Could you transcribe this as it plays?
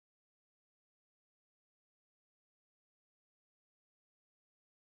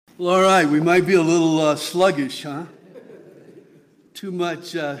Well, all right, we might be a little sluggish, huh? Too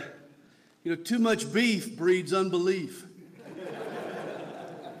much, too much beef breeds unbelief.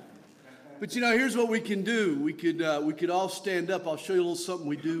 But here's what we can do. We could all stand up. I'll show you a little something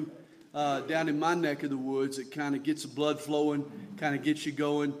we do down in my neck of the woods. It kind of gets the blood flowing, kind of gets you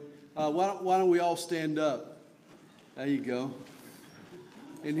going. Why don't we all stand up? There you go.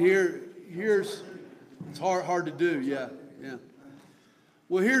 And here's it's hard to do. Yeah.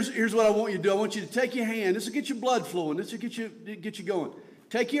 Well, here's what I want you to do. I want you to take your hand. This will get your blood flowing. This will get you going.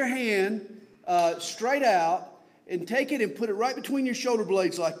 Take your hand straight out and take it and put it right between your shoulder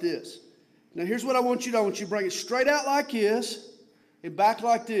blades like this. Now, here's what I want you to do. I want you to bring it straight out like this and back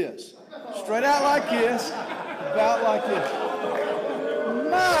like this. Straight out like this, about like this.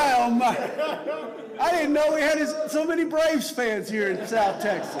 My, oh my. I didn't know we had so many Braves fans here in South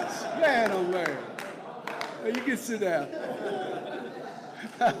Texas. Man, oh man. You can sit down.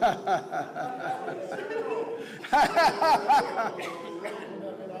 I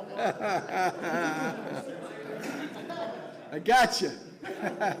got you.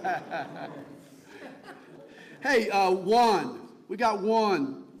 Hey, Juan. We got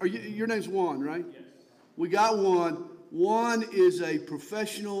Juan. Your name's Juan, right? Yes. We got Juan. Juan is a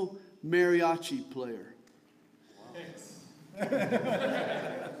professional mariachi player. Yes.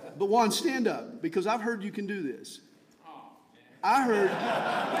 But Juan, stand up, because I've heard you can do this. I heard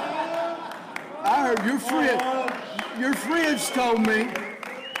your friends told me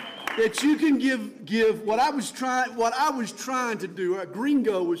that you can give what I was trying to do, what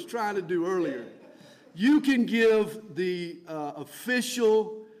Gringo was trying to do earlier. You can give the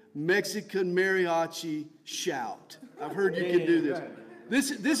official Mexican mariachi shout. I've heard you can do this.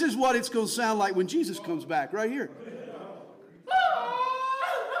 This is what it's going to sound like when Jesus comes back, right here.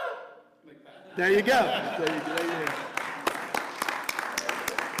 There you go. There you go.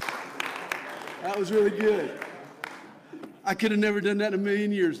 That was really good. I could have never done that in a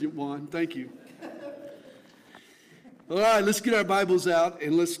million years, Juan. Thank you. All right, let's get our Bibles out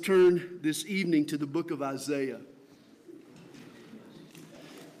and let's turn this evening to the book of Isaiah.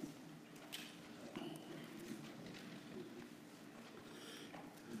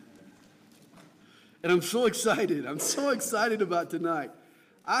 And I'm so excited. I'm so excited about tonight.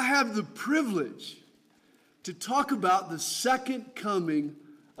 I have the privilege to talk about the second coming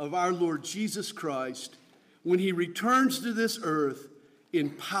of our Lord Jesus Christ when he returns to this earth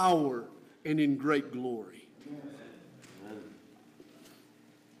in power and in great glory.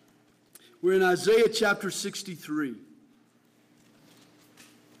 We're in Isaiah chapter 63.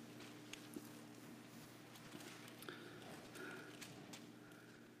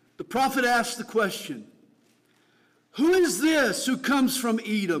 The prophet asks the question, "Who is this who comes from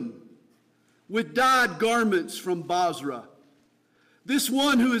Edom with dyed garments from Basra? This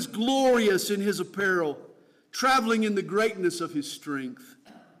one who is glorious in his apparel, traveling in the greatness of his strength.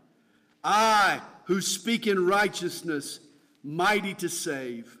 I who speak in righteousness, mighty to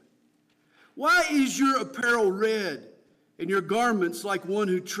save. Why is your apparel red and your garments like one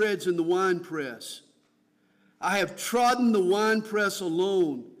who treads in the winepress? I have trodden the winepress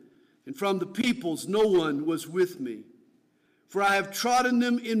alone, and from the peoples no one was with me. For I have trodden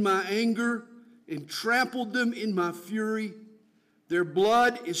them in my anger and trampled them in my fury. Their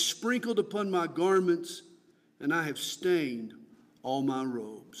blood is sprinkled upon my garments, and I have stained all my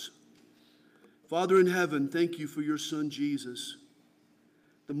robes." Father in heaven, thank you for your Son, Jesus.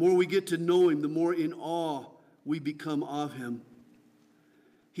 The more we get to know him, the more in awe we become of him.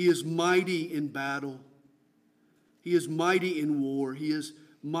 He is mighty in battle. He is mighty in war. He is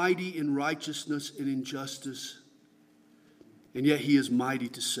mighty in righteousness and in justice. And yet he is mighty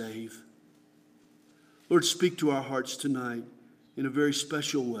to save. Lord, speak to our hearts tonight in a very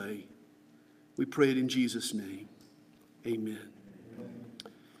special way. We pray it in Jesus' name. Amen.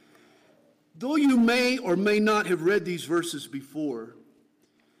 Though you may or may not have read these verses before,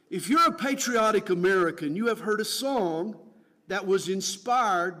 if you're a patriotic American, you have heard a song that was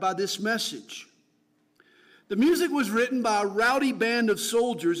inspired by this message. The music was written by a rowdy band of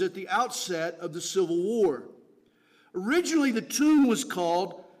soldiers at the outset of the Civil War. Originally, the tune was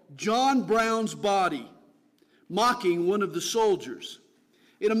called "John Brown's Body," mocking one of the soldiers.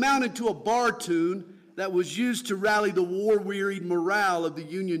 It amounted to a bar tune that was used to rally the war-wearied morale of the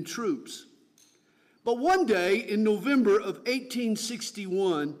Union troops. But one day in November of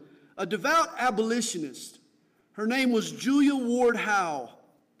 1861, a devout abolitionist, her name was Julia Ward Howe,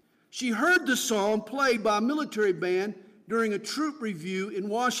 she heard the song played by a military band during a troop review in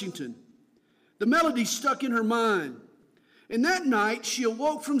Washington. The melody stuck in her mind, and that night she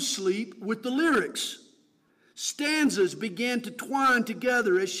awoke from sleep with the lyrics. Stanzas began to twine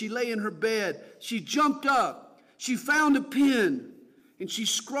together as she lay in her bed. She jumped up. She found a pen, and she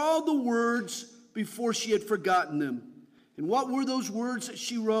scrawled the words before she had forgotten them. And what were those words that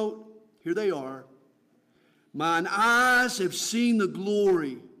she wrote? Here they are. Mine eyes have seen the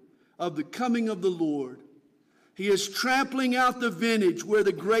glory of the coming of the Lord. He is trampling out the vintage where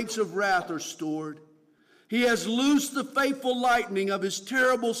the grapes of wrath are stored. He has loosed the faithful lightning of his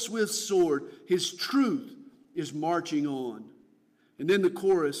terrible swift sword. His truth is marching on. And then the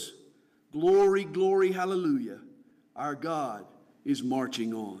chorus, glory, glory, hallelujah. Our God is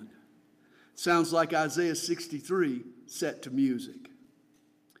marching on. Sounds like Isaiah 63 set to music.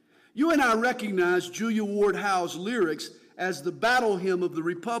 You and I recognize Julia Ward Howe's lyrics as the battle hymn of the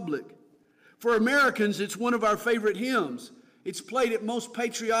Republic. For Americans, it's one of our favorite hymns. It's played at most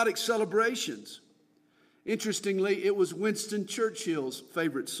patriotic celebrations. Interestingly, it was Winston Churchill's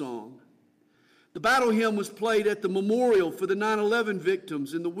favorite song. The battle hymn was played at the memorial for the 9/11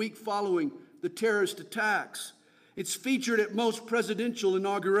 victims in the week following the terrorist attacks. It's featured at most presidential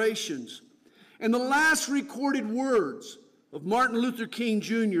inaugurations. And the last recorded words of Martin Luther King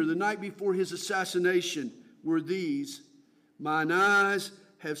Jr. the night before his assassination were these, mine eyes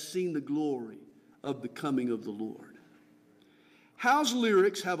have seen the glory of the coming of the Lord. Howe's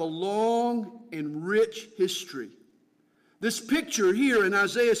lyrics have a long and rich history. This picture here in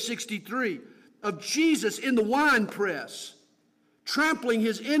Isaiah 63 of Jesus in the winepress, trampling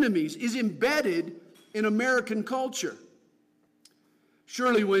his enemies, is embedded in American culture.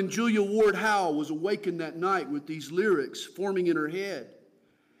 Surely when Julia Ward Howe was awakened that night with these lyrics forming in her head,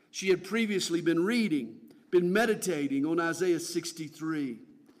 she had previously been reading, been meditating on Isaiah 63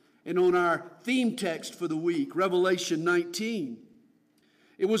 and on our theme text for the week, Revelation 19.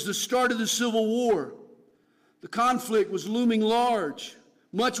 It was the start of the Civil War. The conflict was looming large.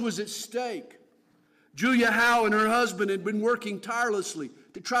 Much was at stake. Julia Howe and her husband had been working tirelessly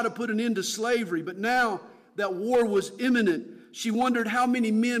to try to put an end to slavery, but now that war was imminent, she wondered how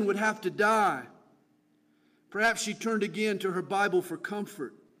many men would have to die. Perhaps she turned again to her Bible for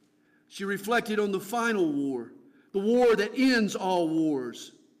comfort. She reflected on the final war, the war that ends all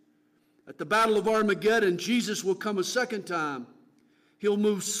wars. At the Battle of Armageddon, Jesus will come a second time. He'll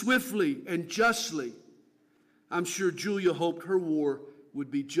move swiftly and justly. I'm sure Julia hoped her war would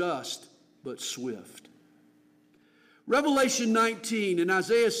be just but swift. Revelation 19 and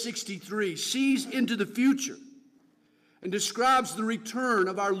Isaiah 63 sees into the future and describes the return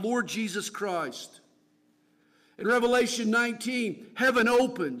of our Lord Jesus Christ. In Revelation 19, heaven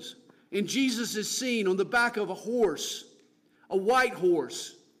opens and Jesus is seen on the back of a horse, a white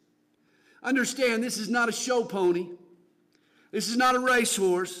horse. Understand, this is not a show pony. This is not a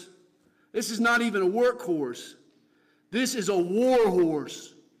racehorse. This is not even a workhorse. This is a war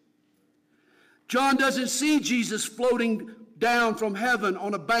horse. John doesn't see Jesus floating down from heaven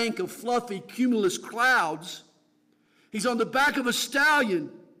on a bank of fluffy cumulus clouds. He's on the back of a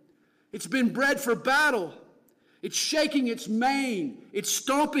stallion. It's been bred for battle. It's shaking its mane. It's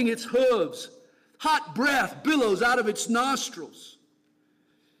stomping its hooves. Hot breath billows out of its nostrils.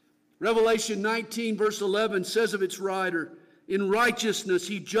 Revelation 19 verse 11 says of its rider, in righteousness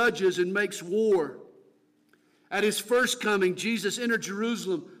he judges and makes war. At his first coming, Jesus entered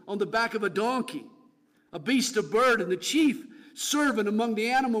Jerusalem on the back of a donkey, a beast of burden, the chief servant among the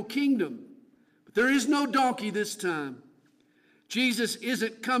animal kingdom. But there is no donkey this time. Jesus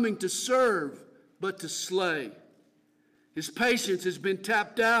isn't coming to serve, but to slay. His patience has been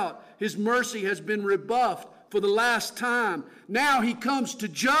tapped out. His mercy has been rebuffed for the last time. Now he comes to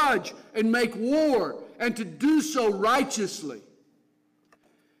judge and make war, and to do so righteously.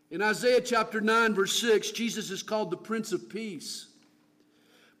 In Isaiah chapter 9, verse 6, Jesus is called the Prince of Peace.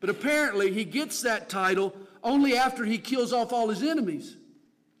 But apparently he gets that title only after he kills off all his enemies.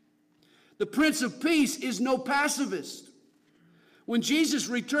 The Prince of Peace is no pacifist. When Jesus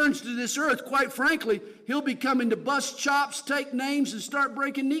returns to this earth, quite frankly, he'll be coming to bust chops, take names, and start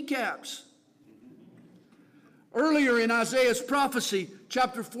breaking kneecaps. Earlier in Isaiah's prophecy,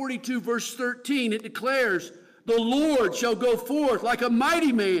 chapter 42, verse 13, it declares, the Lord shall go forth like a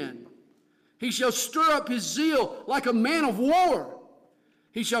mighty man. He shall stir up his zeal like a man of war.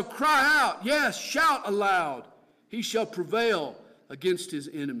 He shall cry out, yes, shout aloud. He shall prevail against his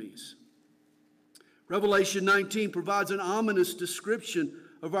enemies. Revelation 19 provides an ominous description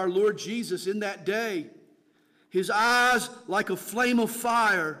of our Lord Jesus in that day. His eyes like a flame of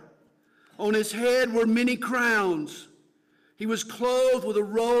fire. On his head were many crowns. He was clothed with a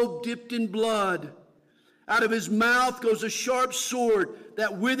robe dipped in blood. Out of his mouth goes a sharp sword,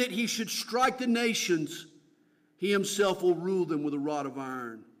 that with it he should strike the nations. He himself will rule them with a rod of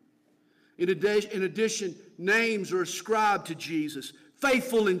iron. In addition, names are ascribed to Jesus: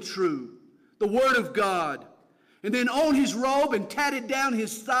 faithful and true, the Word of God. And then on his robe and tatted down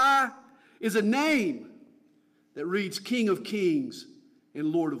his thigh is a name that reads King of Kings and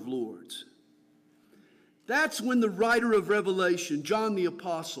Lord of Lords. That's when the writer of Revelation, John the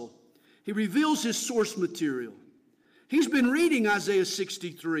Apostle, he reveals his source material. He's been reading Isaiah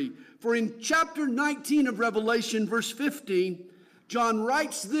 63. For in chapter 19 of Revelation, verse 15, John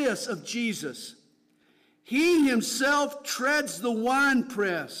writes this of Jesus: He himself treads the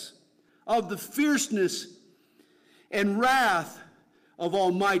winepress of the fierceness and wrath of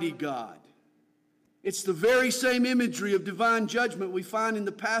Almighty God. It's the very same imagery of divine judgment we find in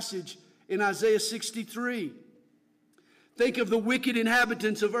the passage in Isaiah 63. Think of the wicked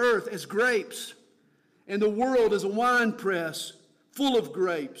inhabitants of earth as grapes, and the world as a winepress full of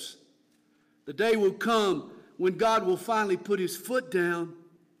grapes. The day will come when God will finally put his foot down.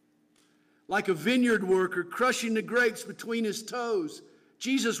 Like a vineyard worker crushing the grapes between his toes,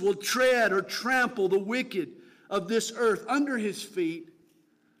 Jesus will tread or trample the wicked of this earth under his feet.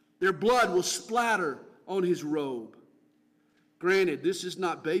 Their blood will splatter on his robe. Granted, this is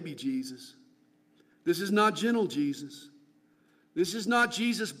not baby Jesus. This is not gentle Jesus. This is not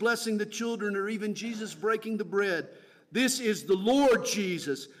Jesus blessing the children or even Jesus breaking the bread. This is the Lord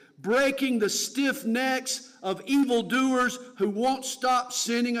Jesus breaking the stiff necks of evildoers who won't stop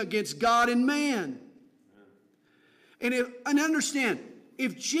sinning against God and man. And understand,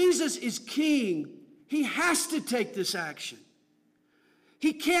 if Jesus is king, he has to take this action.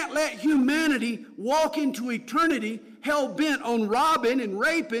 He can't let humanity walk into eternity hell-bent on robbing and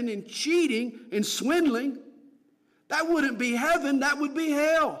raping and cheating and swindling. That wouldn't be heaven, that would be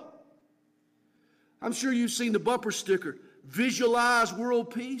hell. I'm sure you've seen the bumper sticker, "Visualize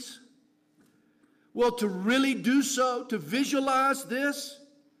world peace." Well, to really do so, to visualize this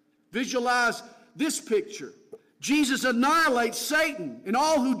picture. Jesus annihilates Satan and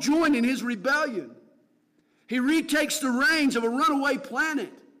all who join in his rebellion. He retakes the reins of a runaway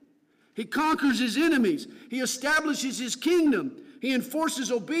planet. He conquers his enemies. He establishes his kingdom. He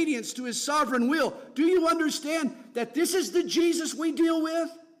enforces obedience to his sovereign will. Do you understand that this is the Jesus we deal with?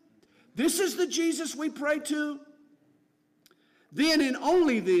 This is the Jesus we pray to? Then and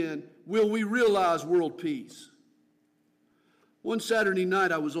only then will we realize world peace. One Saturday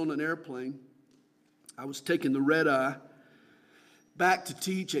night I was on an airplane. I was taking the red eye back to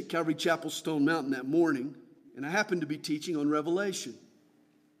teach at Calvary Chapel Stone Mountain that morning, and I happened to be teaching on Revelation.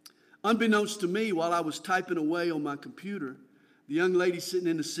 Unbeknownst to me, while I was typing away on my computer, the young lady sitting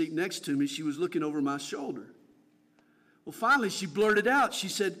in the seat next to me, she was looking over my shoulder. Well, finally she blurted out, she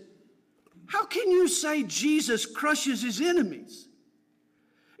said, "How can you say Jesus crushes his enemies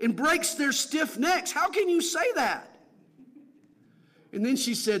and breaks their stiff necks? How can you say that?" And then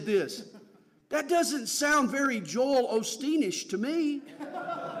she said this, "That doesn't sound very Joel Osteen-ish to me."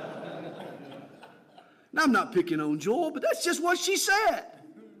 Now, I'm not picking on Joel, but that's just what she said.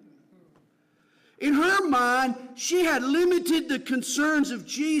 In her mind, she had limited the concerns of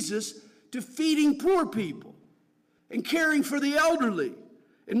Jesus to feeding poor people and caring for the elderly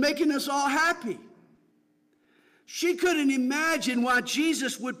and making us all happy. She couldn't imagine why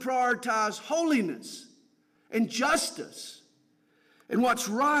Jesus would prioritize holiness and justice and what's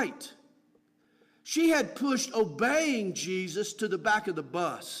right. She had pushed obeying Jesus to the back of the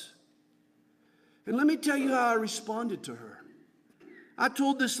bus. And let me tell you how I responded to her. I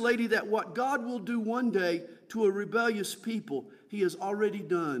told this lady that what God will do one day to a rebellious people, he has already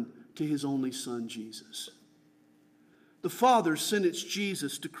done to his only son, Jesus. The Father sentenced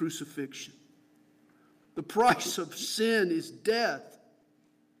Jesus to crucifixion. The price of sin is death.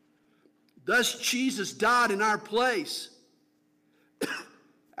 Thus, Jesus died in our place.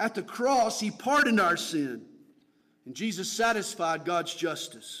 At the cross, he pardoned our sin, and Jesus satisfied God's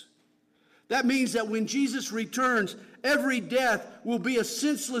justice. That means that when Jesus returns, every death will be a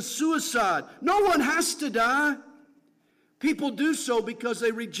senseless suicide. No one has to die. People do so because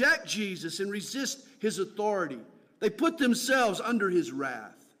they reject Jesus and resist his authority. They put themselves under his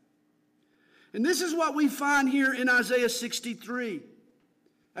wrath. And this is what we find here in Isaiah 63,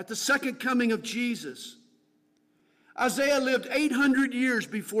 at the second coming of Jesus. Isaiah lived 800 years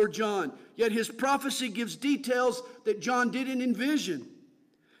before John, yet his prophecy gives details that John didn't envision.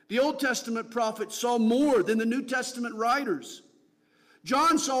 The Old Testament prophet saw more than the New Testament writers.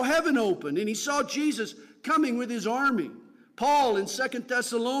 John saw heaven open, and he saw Jesus coming with his army. Paul in 2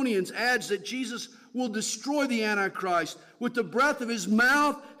 Thessalonians adds that Jesus will destroy the Antichrist with the breath of his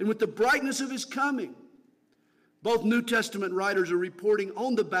mouth and with the brightness of his coming. Both New Testament writers are reporting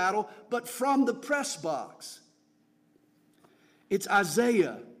on the battle, but from the press box. It's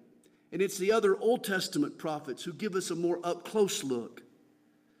Isaiah And it's the other Old Testament prophets who give us a more up-close look.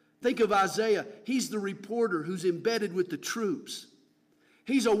 Think of Isaiah. He's the reporter who's embedded with the troops.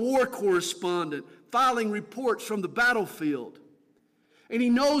 He's a war correspondent filing reports from the battlefield. And he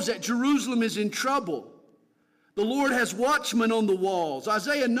knows that Jerusalem is in trouble. The Lord has watchmen on the walls.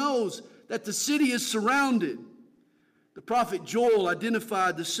 Isaiah knows that the city is surrounded. The prophet Joel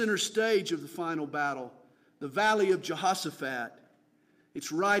identified the center stage of the final battle, the valley of Jehoshaphat.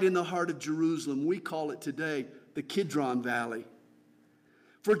 It's right in the heart of Jerusalem. We call it today the Kidron Valley.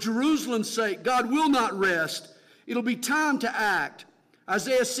 For Jerusalem's sake, God will not rest. It'll be time to act.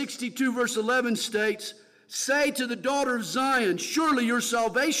 Isaiah 62 verse 11 states, "Say to the daughter of Zion, surely your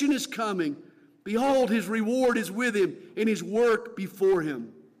salvation is coming. Behold, his reward is with him, and his work before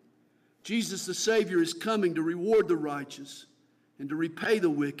him." Jesus the Savior is coming to reward the righteous and to repay the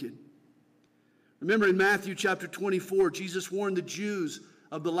wicked. Remember in Matthew chapter 24, Jesus warned the Jews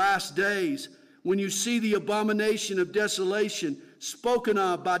of the last days, when you see the abomination of desolation spoken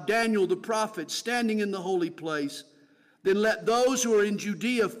of by Daniel the prophet standing in the holy place, then let those who are in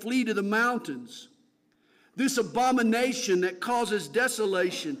Judea flee to the mountains. This abomination that causes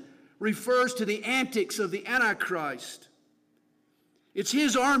desolation refers to the antics of the Antichrist. It's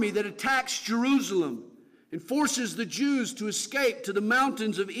his army that attacks Jerusalem and forces the Jews to escape to the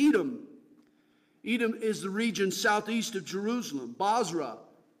mountains of Edom. Edom is the region southeast of Jerusalem. Basra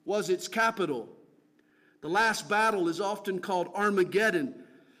was its capital. The last battle is often called Armageddon,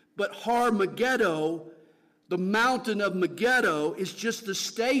 but Har Megiddo, the mountain of Megiddo, is just the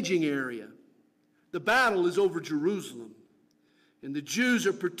staging area. The battle is over Jerusalem, and the Jews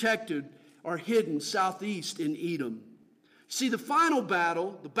are protected, are hidden southeast in Edom. See, the final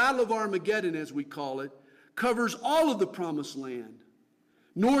battle, the Battle of Armageddon as we call it, covers all of the promised land,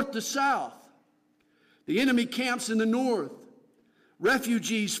 north to south. The enemy camps in the north.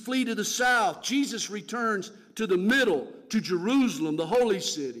 Refugees flee to the south. Jesus returns to the middle, to Jerusalem, the holy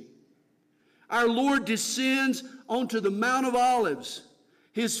city. Our Lord descends onto the Mount of Olives.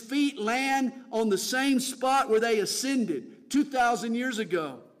 His feet land on the same spot where they ascended 2,000 years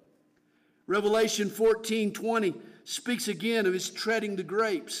ago. Revelation 14:20 speaks again of his treading the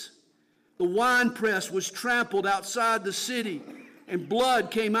grapes. The winepress was trampled outside the city, and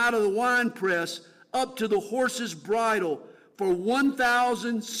blood came out of the winepress up to the horse's bridle for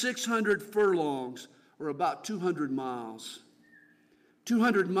 1,600 furlongs, or about 200 miles.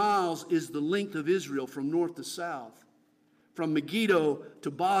 200 miles is the length of Israel from north to south, from Megiddo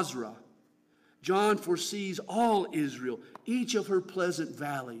to Basra. John foresees all Israel, each of her pleasant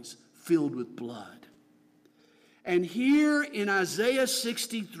valleys filled with blood. And here in Isaiah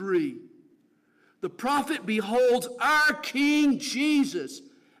 63, the prophet beholds our King Jesus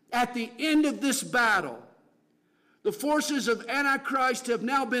at the end of this battle. The forces of Antichrist have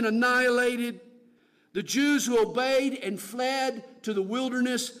now been annihilated. The Jews who obeyed and fled to the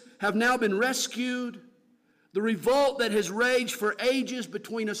wilderness have now been rescued. The revolt that has raged for ages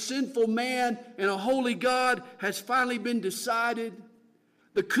between a sinful man and a holy God has finally been decided.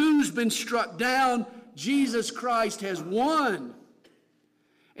 The coup's been struck down. Jesus Christ has won.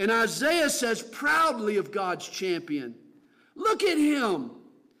 And Isaiah says proudly of God's champion, "Look at him.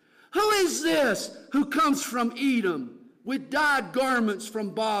 Who is this who comes from Edom with dyed garments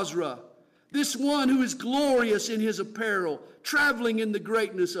from Basra? This one who is glorious in his apparel, traveling in the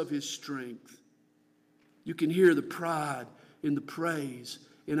greatness of his strength." You can hear the pride in the praise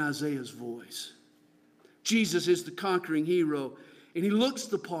in Isaiah's voice. Jesus is the conquering hero, and he looks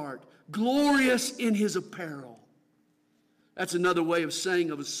the part, glorious in his apparel. That's another way of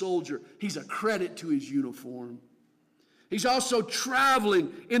saying of a soldier, he's a credit to his uniform. He's also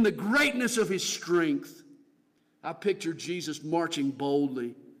traveling in the greatness of his strength. I picture Jesus marching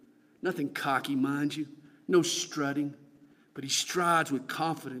boldly. Nothing cocky, mind you. No strutting. But he strides with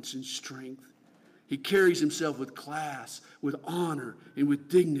confidence and strength. He carries himself with class, with honor, and with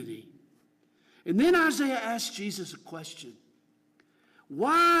dignity. And then Isaiah asks Jesus a question.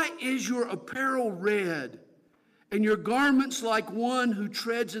 "Why is your apparel red and your garments like one who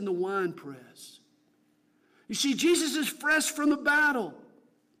treads in the winepress?" You see, Jesus is fresh from the battle.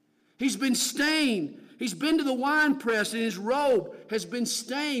 He's been stained. He's been to the winepress, and his robe has been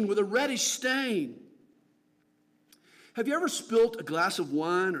stained with a reddish stain. Have you ever spilt a glass of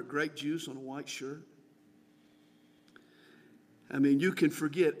wine or grape juice on a white shirt? I mean, you can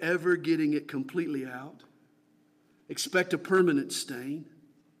forget ever getting it completely out. Expect a permanent stain.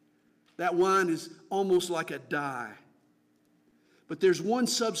 That wine is almost like a dye. But there's one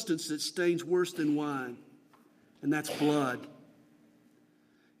substance that stains worse than wine, and that's blood.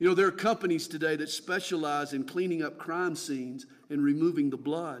 You know, there are companies today that specialize in cleaning up crime scenes and removing the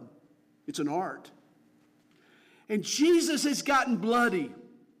blood. It's an art. And Jesus has gotten bloody.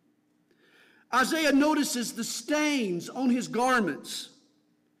 Isaiah notices the stains on his garments.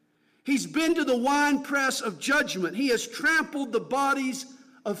 He's been to the winepress of judgment. He has trampled the bodies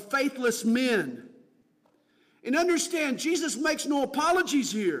of faithless men. And understand, Jesus makes no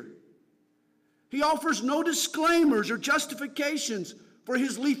apologies here. He offers no disclaimers or justifications for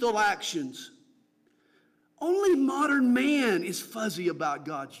his lethal actions. Only modern man is fuzzy about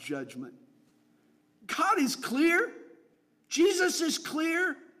God's judgment. God is clear. Jesus is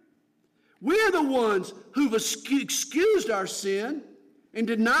clear. We're the ones who've excused our sin and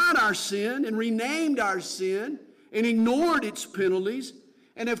denied our sin and renamed our sin and ignored its penalties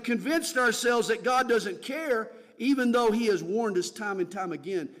and have convinced ourselves that God doesn't care, even though he has warned us time and time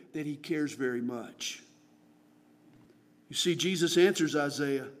again that he cares very much. You see, Jesus answers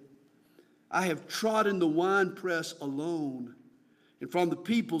Isaiah, I have trodden the winepress alone, and from the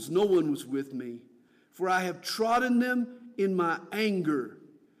peoples no one was with me. For I have trodden them in my anger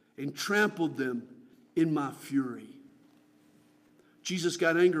and trampled them in my fury. Jesus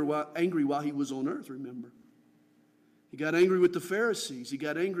got angry while he was on earth, remember. He got angry with the Pharisees. He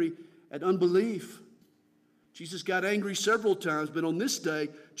got angry at unbelief. Jesus got angry several times, but on this day,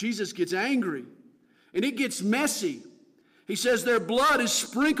 Jesus gets angry. And it gets messy. He says, their blood is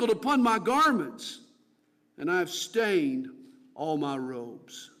sprinkled upon my garments, and I have stained all my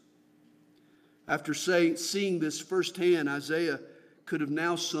robes. After seeing this firsthand, Isaiah could have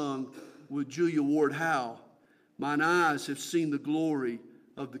now sung with Julia Ward Howe, mine eyes have seen the glory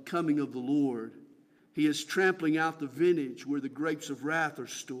of the coming of the Lord. He is trampling out the vintage where the grapes of wrath are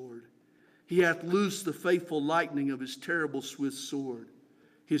stored. He hath loosed the faithful lightning of his terrible swift sword.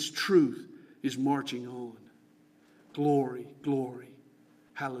 His truth is marching on. Glory, glory,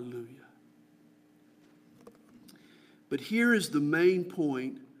 hallelujah. But here is the main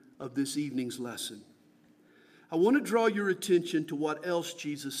point of this evening's lesson. I want to draw your attention to what else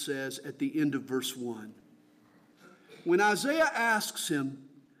Jesus says at the end of verse 1. When Isaiah asks him,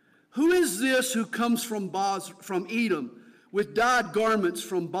 who is this who comes from Edom with dyed garments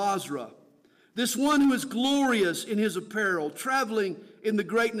from Bozrah? This one who is glorious in his apparel, traveling in the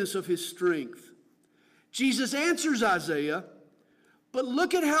greatness of his strength. Jesus answers Isaiah, but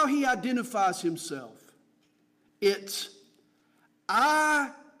look at how he identifies himself. It's,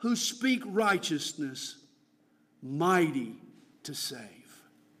 I who speak righteousness, mighty to save.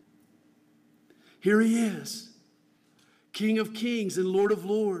 Here he is, King of kings and Lord of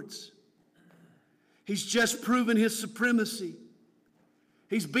lords. He's just proven his supremacy.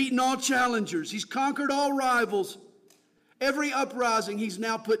 He's beaten all challengers. He's conquered all rivals. Every uprising he's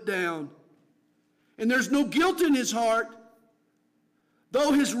now put down. And there's no guilt in his heart.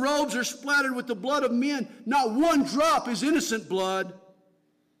 Though his robes are splattered with the blood of men, not one drop is innocent blood.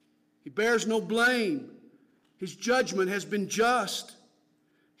 He bears no blame. His judgment has been just.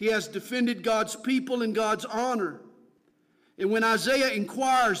 He has defended God's people and God's honor. And when Isaiah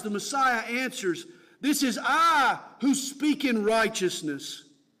inquires, the Messiah answers, this is I who speak in righteousness.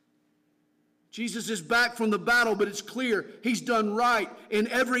 Jesus is back from the battle, but it's clear he's done right in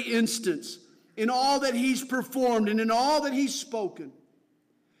every instance, in all that he's performed and in all that he's spoken.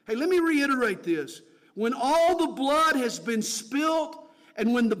 Hey, let me reiterate this. When all the blood has been spilt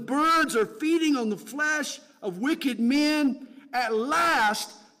and when the birds are feeding on the flesh of wicked men, at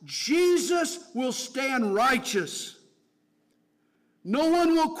last Jesus will stand righteous. No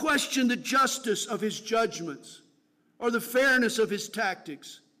one will question the justice of his judgments or the fairness of his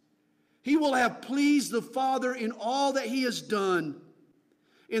tactics. He will have pleased the Father in all that he has done.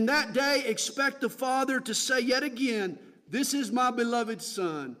 In that day, expect the Father to say yet again, this is my beloved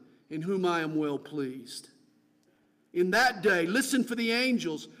Son, in whom I am well pleased. In that day, listen for the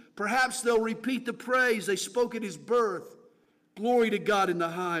angels. Perhaps they'll repeat the praise they spoke at his birth. Glory to God in the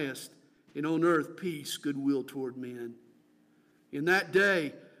highest, and on earth peace, goodwill toward men. In that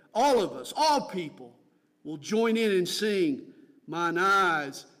day, all of us, all people, will join in and sing, mine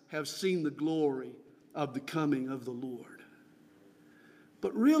eyes have seen the glory of the coming of the Lord.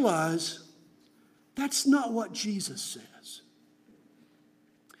 But realize that's not what Jesus says.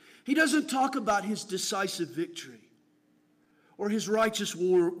 He doesn't talk about his decisive victory or his righteous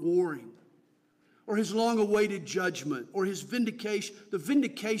warring or his long-awaited judgment or his vindication, the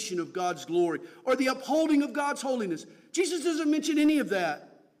vindication of God's glory or the upholding of God's holiness. Jesus doesn't mention any of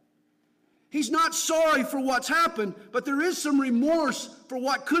that. He's not sorry for what's happened, but there is some remorse for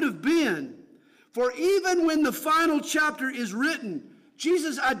what could have been. For even when the final chapter is written,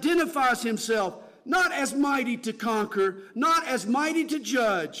 Jesus identifies himself not as mighty to conquer, not as mighty to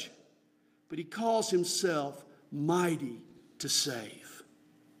judge, but he calls himself mighty to save.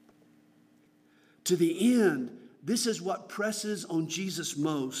 To the end, this is what presses on Jesus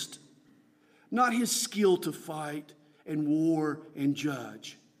most. Not his skill to fight and war and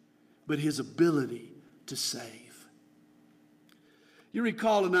judge, but his ability to save. You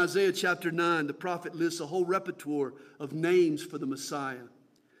recall in Isaiah chapter 9, the prophet lists a whole repertoire of names for the Messiah.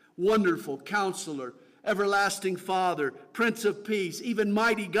 Wonderful, Counselor, Everlasting Father, Prince of Peace, even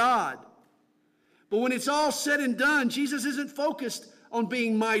Mighty God. But when it's all said and done, Jesus isn't focused on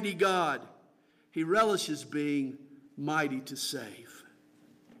being Mighty God. He relishes being mighty to save.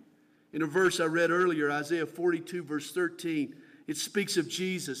 In a verse I read earlier, Isaiah 42, verse 13, it speaks of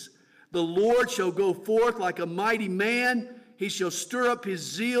Jesus. The Lord shall go forth like a mighty man. He shall stir up his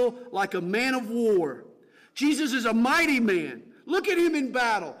zeal like a man of war. Jesus is a mighty man. Look at him in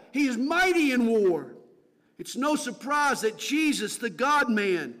battle. He is mighty in war. It's no surprise that Jesus, the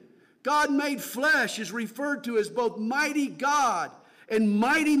God-man, God made flesh, is referred to as both mighty God and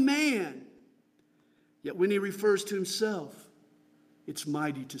mighty man. Yet when he refers to himself, it's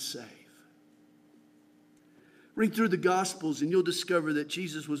mighty to save. Read through the Gospels and you'll discover that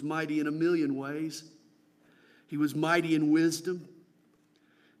Jesus was mighty in a million ways. He was mighty in wisdom.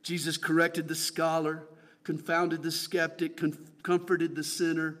 Jesus corrected the scholar, confounded the skeptic, comforted the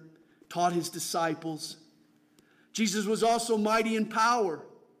sinner, taught his disciples. Jesus was also mighty in power.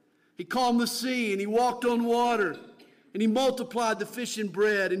 He calmed the sea and he walked on water. And he multiplied the fish and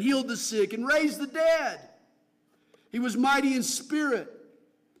bread and healed the sick and raised the dead. He was mighty in spirit.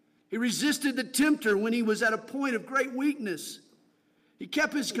 He resisted the tempter when he was at a point of great weakness. He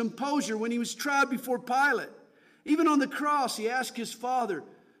kept his composure when he was tried before Pilate. Even on the cross, he asked his Father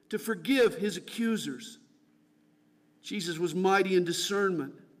to forgive his accusers. Jesus was mighty in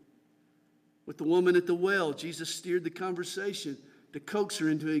discernment. With the woman at the well, Jesus steered the conversation to coax her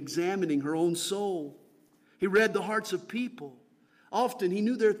into examining her own soul. He read the hearts of people. Often he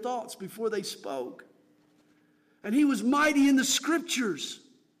knew their thoughts before they spoke. And he was mighty in the scriptures.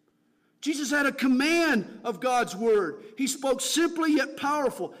 Jesus had a command of God's word. He spoke simply yet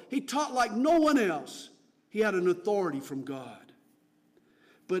powerful. He taught like no one else. He had an authority from God.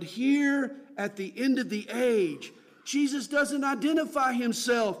 But here at the end of the age, Jesus doesn't identify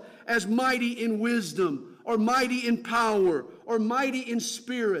himself as mighty in wisdom or mighty in power or mighty in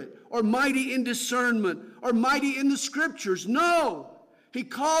spirit or mighty in discernment or mighty in the scriptures. No, he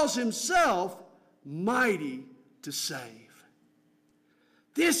calls himself mighty to save.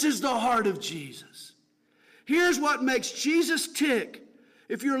 This is the heart of Jesus. Here's what makes Jesus tick.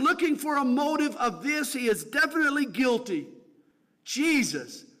 If you're looking for a motive of this, he is definitely guilty.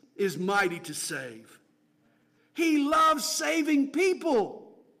 Jesus is mighty to save. He loves saving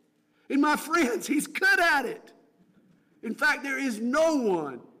people. And my friends, he's good at it. In fact, there is no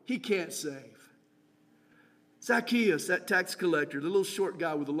one he can't save. Zacchaeus, that tax collector, the little short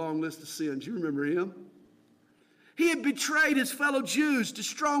guy with a long list of sins, you remember him? He had betrayed his fellow Jews to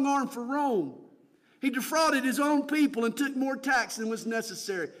strong arm for Rome. He defrauded his own people and took more tax than was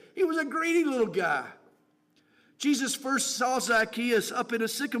necessary. He was a greedy little guy. Jesus first saw Zacchaeus up in a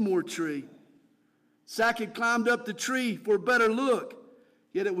sycamore tree. Zach had climbed up the tree for a better look,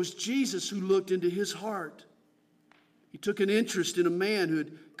 yet it was Jesus who looked into his heart. He took an interest in a man who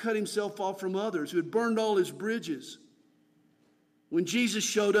had cut himself off from others, who had burned all his bridges. When Jesus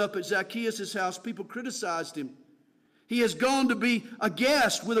showed up at Zacchaeus' house, people criticized him. He has gone to be a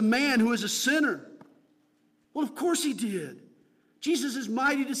guest with a man who is a sinner. Well, of course he did. Jesus is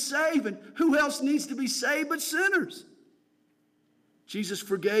mighty to save, and who else needs to be saved but sinners? Jesus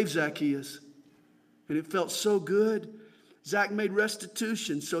forgave Zacchaeus, and it felt so good. Zach made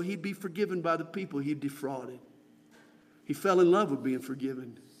restitution so he'd be forgiven by the people he'd defrauded. He fell in love with being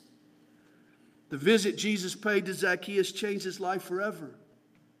forgiven. The visit Jesus paid to Zacchaeus changed his life forever.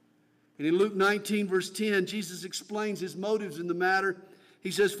 And in Luke 19, verse 10, Jesus explains his motives in the matter. He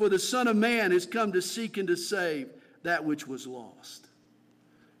says, "For the Son of Man has come to seek and to save that which was lost."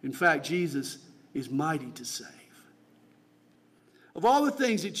 In fact, Jesus is mighty to save. Of all the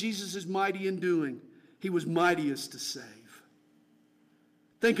things that Jesus is mighty in doing, he was mightiest to save.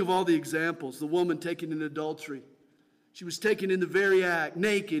 Think of all the examples. The woman taken in adultery. She was taken in the very act,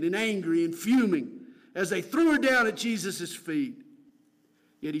 naked and angry and fuming, as they threw her down at Jesus' feet.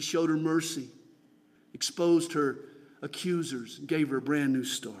 Yet he showed her mercy, exposed her accusers, and gave her a brand new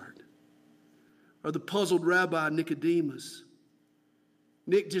start. Or the puzzled rabbi Nicodemus.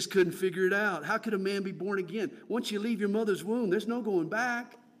 Nick just couldn't figure it out. How could a man be born again? Once you leave your mother's womb, there's no going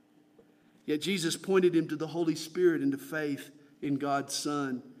back. Yet Jesus pointed him to the Holy Spirit and to faith in God's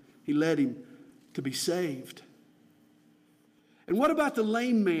Son. He led him to be saved. And what about the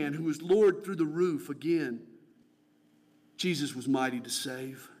lame man who was lowered through the roof again? Jesus was mighty to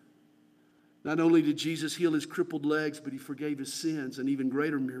save. Not only did Jesus heal his crippled legs, but he forgave his sins, an even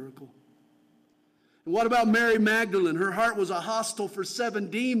greater miracle. And what about Mary Magdalene? Her heart was a hostel for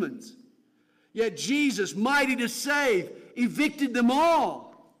 7 demons. Yet Jesus, mighty to save, evicted them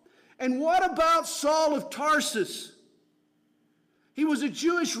all. And what about Saul of Tarsus? He was a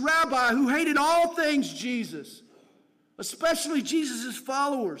Jewish rabbi who hated all things Jesus, especially Jesus'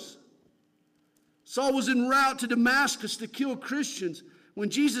 followers. Saul was en route to Damascus to kill Christians when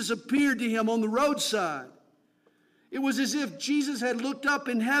Jesus appeared to him on the roadside. It was as if Jesus had looked up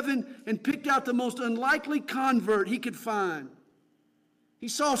in heaven and picked out the most unlikely convert he could find. He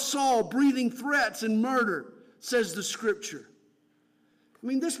saw Saul breathing threats and murder, says the scripture. I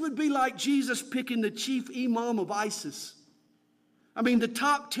mean, this would be like Jesus picking the chief imam of ISIS. The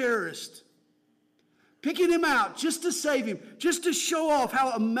top terrorist. Picking him out just to save him, just to show off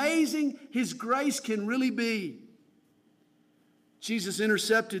how amazing his grace can really be. Jesus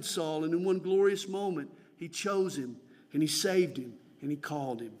intercepted Saul, and in one glorious moment, he chose him, and he saved him, and he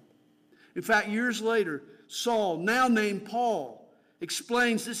called him. In fact, years later, Saul, now named Paul,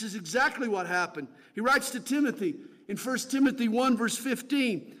 explains this is exactly what happened. He writes to Timothy in 1 Timothy 1, verse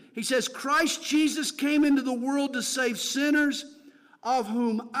 15. He says, Christ Jesus came into the world to save sinners, of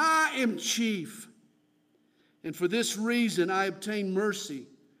whom I am chief. And for this reason I obtained mercy,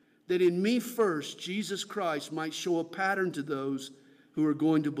 that in me first Jesus Christ might show a pattern to those who are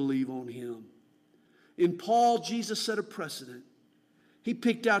going to believe on him. In Paul, Jesus set a precedent. He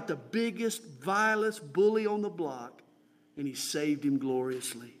picked out the biggest, vilest bully on the block, and he saved him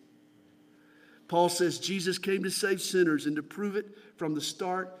gloriously. Paul says Jesus came to save sinners, and to prove it from the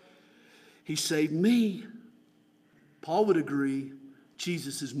start, he saved me. Paul would agree,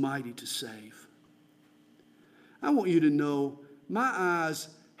 Jesus is mighty to save. I want you to know, my eyes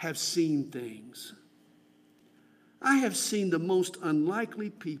have seen things. I have seen the most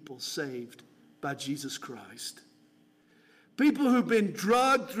unlikely people saved by Jesus Christ. People who've been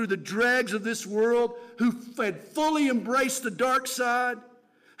drugged through the dregs of this world, who had fully embraced the dark side,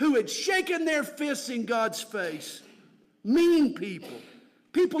 who had shaken their fists in God's face. Mean people.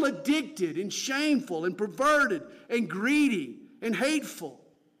 People addicted and shameful and perverted and greedy and hateful.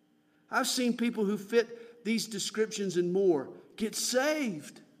 I've seen people who fit these descriptions and more get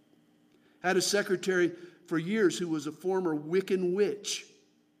saved. I had a secretary for years who was a former Wiccan witch.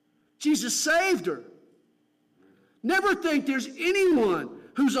 Jesus saved her. Never think there's anyone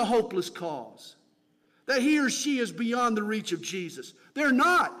who's a hopeless cause, that he or she is beyond the reach of Jesus. They're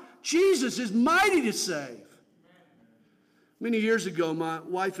not. Jesus is mighty to save. Many years ago, my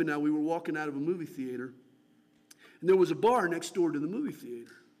wife and I, we were walking out of a movie theater, and there was a bar next door to the movie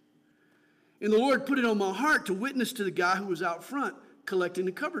theater. And the Lord put it on my heart to witness to the guy who was out front collecting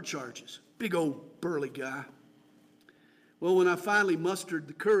the cover charges. Big old burly guy. Well, when I finally mustered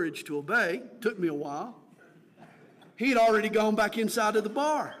the courage to obey, it took me a while, he had already gone back inside of the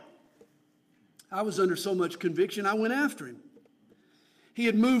bar. I was under so much conviction, I went after him. He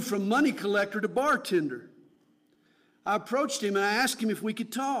had moved from money collector to bartender. I approached him and I asked him if we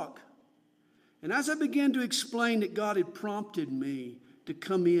could talk. And as I began to explain that God had prompted me to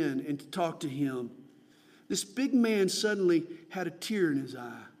come in and to talk to him, this big man suddenly had a tear in his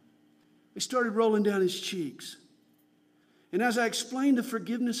eye. It started rolling down his cheeks. And as I explained the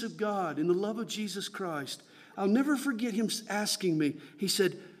forgiveness of God and the love of Jesus Christ, I'll never forget him asking me, he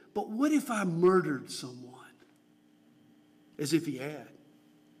said, "But what if I murdered someone?" As if he had.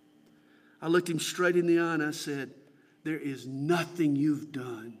 I looked him straight in the eye and I said, "There is nothing you've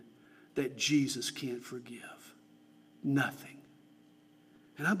done that Jesus can't forgive. Nothing."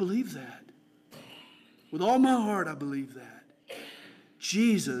 And I believe that. With all my heart, I believe that.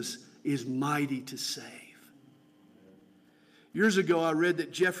 Jesus is mighty to save. Years ago, I read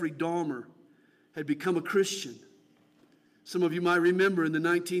that Jeffrey Dahmer had become a Christian. Some of you might remember in the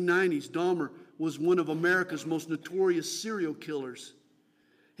 1990s, Dahmer was one of America's most notorious serial killers.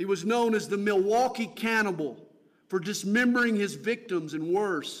 He was known as the Milwaukee Cannibal for dismembering his victims and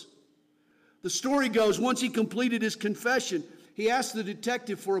worse. The story goes, once he completed his confession, he asked the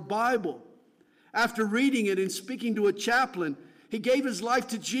detective for a Bible. After reading it and speaking to a chaplain, he gave his life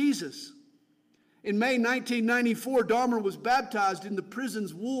to Jesus. In May 1994, Dahmer was baptized in the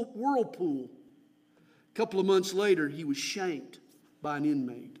prison's whirlpool. A couple of months later, he was shanked by an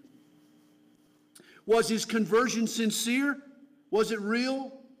inmate. Was his conversion sincere? Was it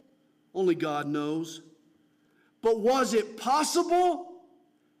real? Only God knows. But was it possible?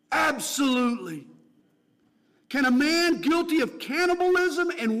 Absolutely. Can a man guilty of cannibalism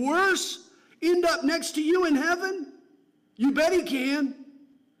and worse end up next to you in heaven? You bet he can.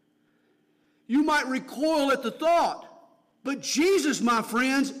 You might recoil at the thought, But Jesus, my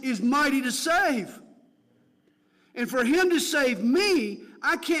friends, is mighty to save. And for him to save me,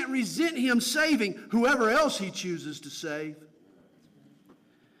 I can't resent him saving whoever else he chooses to save.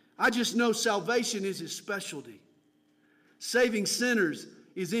 I just know salvation is his specialty. Saving sinners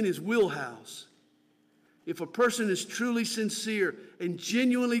is in his wheelhouse. If a person is truly sincere and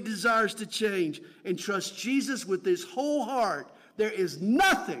genuinely desires to change and trust Jesus with his whole heart, there is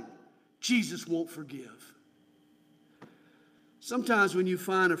nothing Jesus won't forgive. Sometimes when you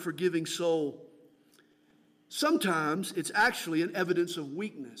find a forgiving soul, sometimes it's actually an evidence of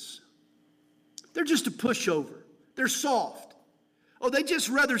weakness. They're just a pushover. They're soft. Oh, they just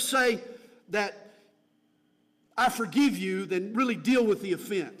rather say that I forgive you than really deal with the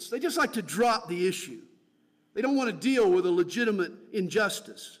offense. They just like to drop the issue. They don't want to deal with a legitimate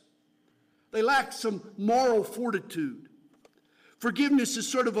injustice. They lack some moral fortitude. Forgiveness is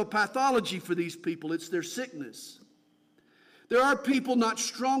sort of a pathology for these people. It's their sickness. There are people not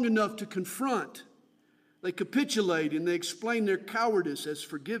strong enough to confront. They capitulate and they explain their cowardice as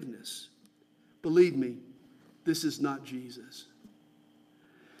forgiveness. Believe me, this is not Jesus.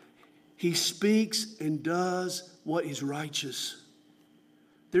 He speaks and does what is righteous.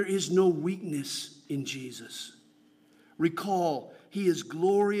 There is no weakness in Jesus. Recall, he is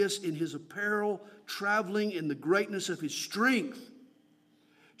glorious in his apparel, traveling in the greatness of his strength.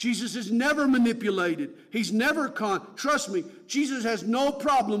 Jesus is never manipulated. He's never trust me, Jesus has no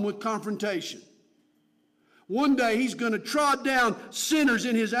problem with confrontation. One day he's going to trod down sinners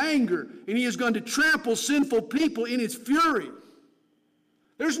in his anger, and he is going to trample sinful people in his fury.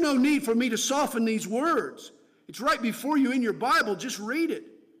 There's no need for me to soften these words. It's right before you in your Bible. Just read it.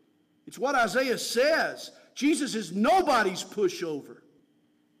 It's what Isaiah says. Jesus is nobody's pushover.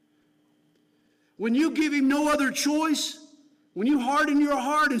 When you give him no other choice, when you harden your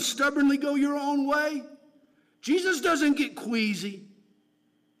heart and stubbornly go your own way, Jesus doesn't get queasy.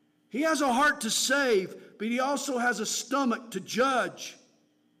 He has a heart to save, but he also has a stomach to judge.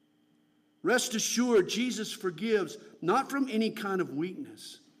 Rest assured, Jesus forgives not from any kind of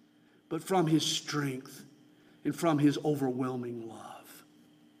weakness, but from his strength and from his overwhelming love.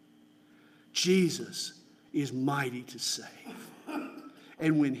 Jesus is mighty to save.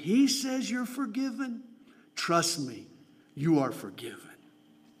 And when he says you're forgiven, trust me, you are forgiven.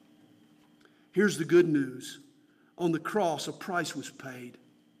 Here's the good news. On the cross, a price was paid.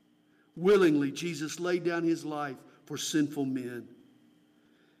 Willingly, Jesus laid down his life for sinful men.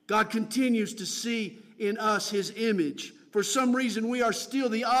 God continues to see in us his image. For some reason, we are still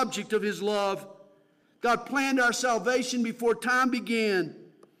the object of his love. God planned our salvation before time began,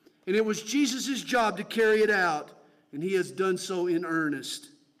 and it was Jesus' job to carry it out, and he has done so in earnest.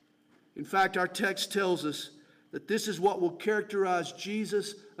 In fact, our text tells us that this is what will characterize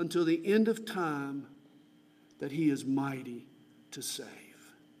Jesus until the end of time, that he is mighty to save.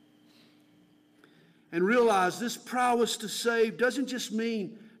 And realize this prowess to save doesn't just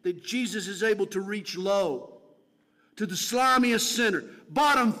mean that Jesus is able to reach low to the slimiest sinner,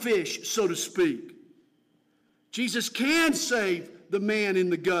 bottom fish, so to speak. Jesus can save the man in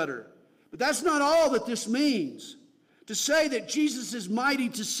the gutter. But that's not all that this means. To say that Jesus is mighty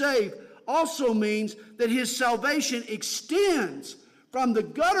to save also means that his salvation extends from the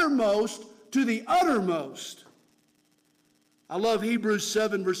guttermost to the uttermost. I love Hebrews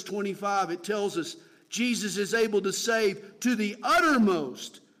 7 verse 25. It tells us Jesus is able to save to the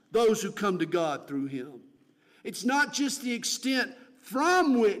uttermost those who come to God through him. It's not just the extent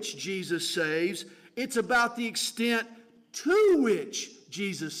from which Jesus saves, it's about the extent to which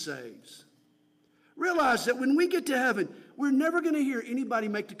Jesus saves. Realize that when we get to heaven, we're never going to hear anybody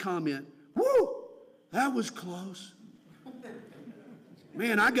make the comment, "Woo, that was close.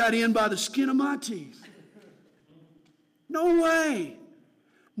 Man, I got in by the skin of my teeth." No way.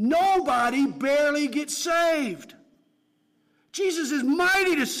 Nobody barely gets saved. Jesus is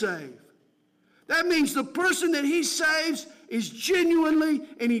mighty to save. That means the person that he saves is genuinely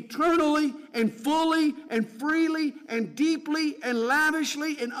and eternally and fully and freely and deeply and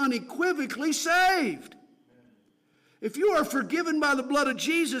lavishly and unequivocally saved. If you are forgiven by the blood of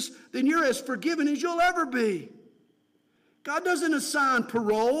Jesus, then you're as forgiven as you'll ever be. God doesn't assign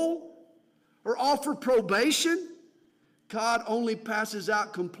parole or offer probation. God only passes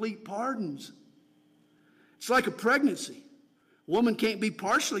out complete pardons. It's like a pregnancy. A woman can't be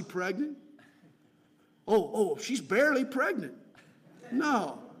partially pregnant. Oh, she's barely pregnant.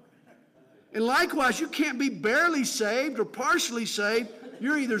 No. And likewise, you can't be barely saved or partially saved.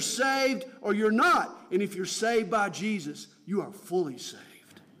 You're either saved or you're not. And if you're saved by Jesus, you are fully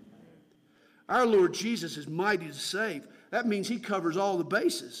saved. Our Lord Jesus is mighty to save. That means he covers all the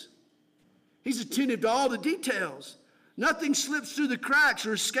bases. He's attentive to all the details. Nothing slips through the cracks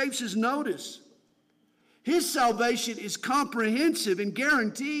or escapes his notice. His salvation is comprehensive and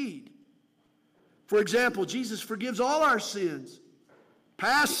guaranteed. For example, Jesus forgives all our sins,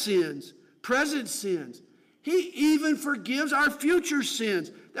 past sins, present sins. He even forgives our future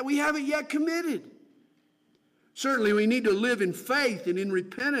sins that we haven't yet committed. Certainly, we need to live in faith and in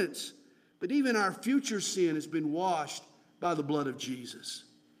repentance, but even our future sin has been washed by the blood of Jesus.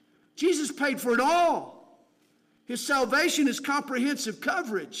 Jesus paid for it all. His salvation is comprehensive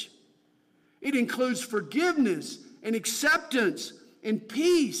coverage. It includes forgiveness and acceptance and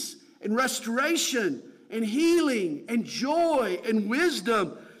peace and restoration and healing and joy and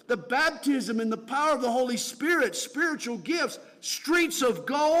wisdom, the baptism and the power of the Holy Spirit, spiritual gifts, streets of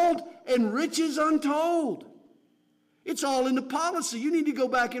gold, and riches untold. It's all in the policy. You need to go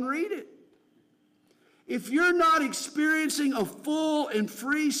back and read it. If you're not experiencing a full and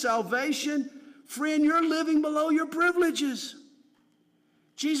free salvation, friend, you're living below your privileges.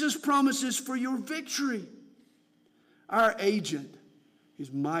 Jesus promises for your victory. Our agent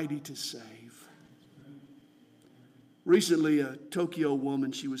is mighty to save. Recently, a Tokyo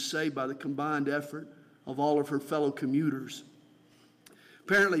woman, she was saved by the combined effort of all of her fellow commuters.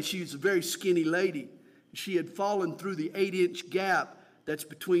 Apparently, she's a very skinny lady. She had fallen through the 8-inch gap that's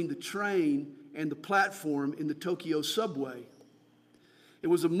between the train and the platform in the Tokyo subway. It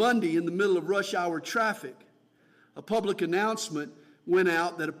was a Monday in the middle of rush hour traffic. A public announcement went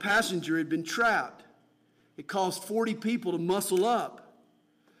out that a passenger had been trapped. It caused 40 people to muscle up.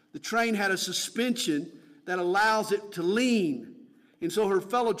 The train had a suspension that allows it to lean. And so her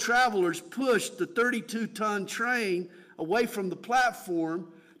fellow travelers pushed the 32-ton train away from the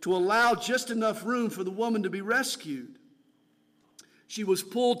platform to allow just enough room for the woman to be rescued. She was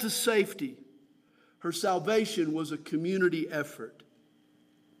pulled to safety. Her salvation was a community effort.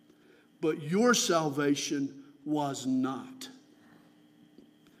 But your salvation was not.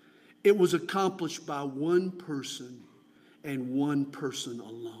 It was accomplished by one person and one person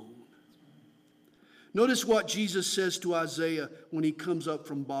alone. Notice what Jesus says to Isaiah when he comes up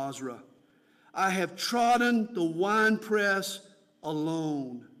from Basra. I have trodden the winepress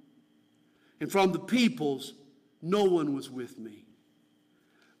alone, and from the peoples no one was with me.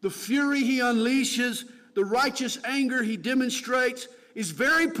 The fury he unleashes, the righteous anger he demonstrates is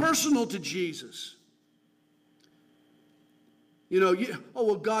very personal to Jesus.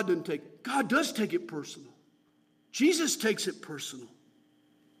 God does take it personal. Jesus takes it personal.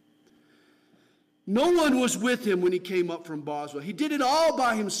 No one was with him when he came up from Basra. He did it all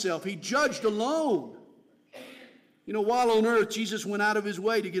by himself. He judged alone. While on earth, Jesus went out of his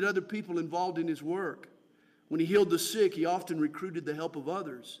way to get other people involved in his work. When he healed the sick, he often recruited the help of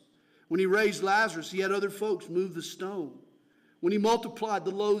others. When he raised Lazarus, he had other folks move the stone. When he multiplied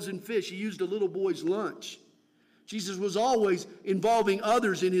the loaves and fish, he used a little boy's lunch. Jesus was always involving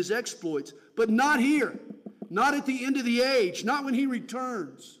others in his exploits, but not here, not at the end of the age, not when he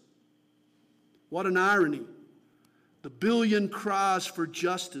returns. What an irony. The billion cries for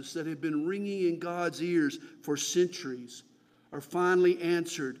justice that have been ringing in God's ears for centuries are finally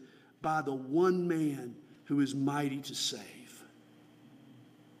answered by the one man who is mighty to save.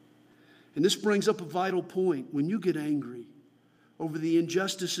 And this brings up a vital point. When you get angry over the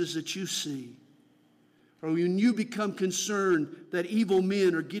injustices that you see, or when you become concerned that evil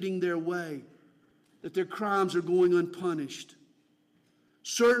men are getting their way, that their crimes are going unpunished,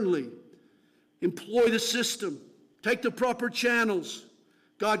 certainly employ the system. Take the proper channels.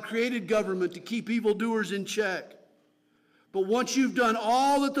 God created government to keep evildoers in check. But once you've done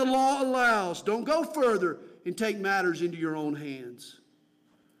all that the law allows, don't go further and take matters into your own hands.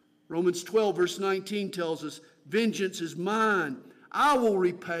 Romans 12, verse 19 tells us, vengeance is mine. I will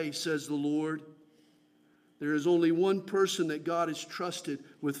repay, says the Lord. There is only one person that God has trusted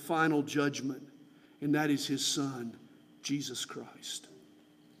with final judgment, and that is his Son, Jesus Christ.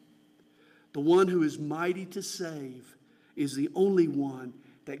 The one who is mighty to save is the only one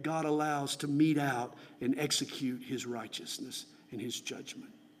that God allows to mete out and execute his righteousness and his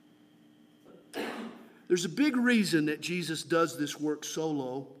judgment. There's a big reason that Jesus does this work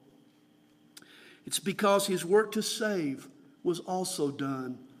solo. It's because his work to save was also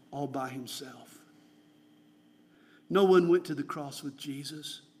done all by himself. No one went to the cross with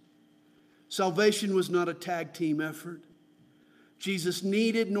Jesus. Salvation was not a tag team effort. Jesus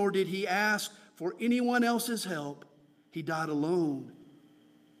needed, nor did he ask for anyone else's help. He died alone.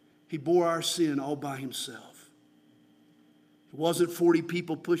 He bore our sin all by himself. It wasn't 40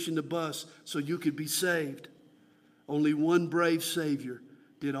 people pushing the bus so you could be saved. Only one brave Savior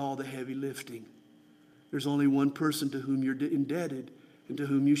did all the heavy lifting. There's only one person to whom you're indebted and to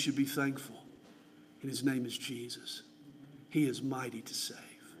whom you should be thankful. And his name is Jesus. He is mighty to save.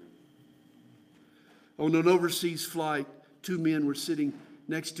 On an overseas flight, two men were sitting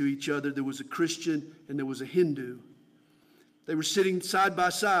next to each other. There was a Christian and there was a Hindu. They were sitting side by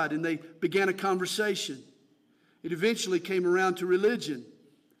side and they began a conversation. It eventually came around to religion.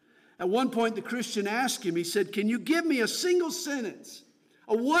 At one point, the Christian asked him, he said, "Can you give me a single sentence,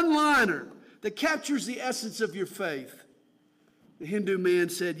 a one-liner that captures the essence of your faith?" The Hindu man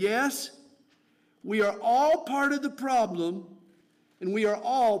said, "Yes, we are all part of the problem and we are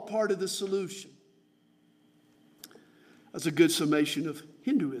all part of the solution." That's a good summation of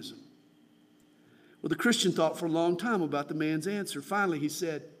Hinduism. Well, the Christian thought for a long time about the man's answer. Finally, he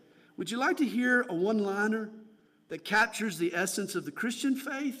said, "Would you like to hear a one-liner that captures the essence of the Christian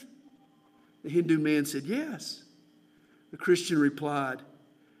faith?" The Hindu man said, "Yes." The Christian replied,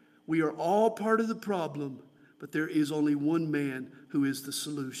 "We are all part of the problem, but there is only one man who is the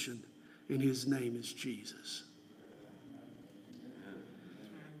solution, and his name is Jesus."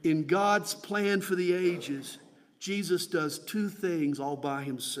 In God's plan for the ages, Jesus does two things all by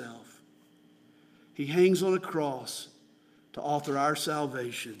himself. He hangs on a cross to author our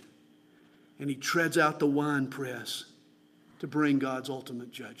salvation, and he treads out the winepress to bring God's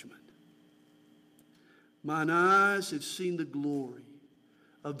ultimate judgment. Mine eyes have seen the glory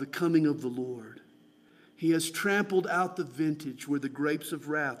of the coming of the Lord. He has trampled out the vintage where the grapes of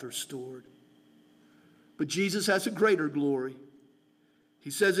wrath are stored. But Jesus has a greater glory.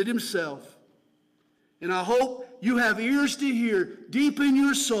 He says it himself. And I hope you have ears to hear deep in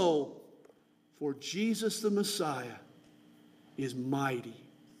your soul. For Jesus the Messiah is mighty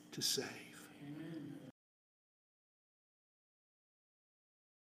to save.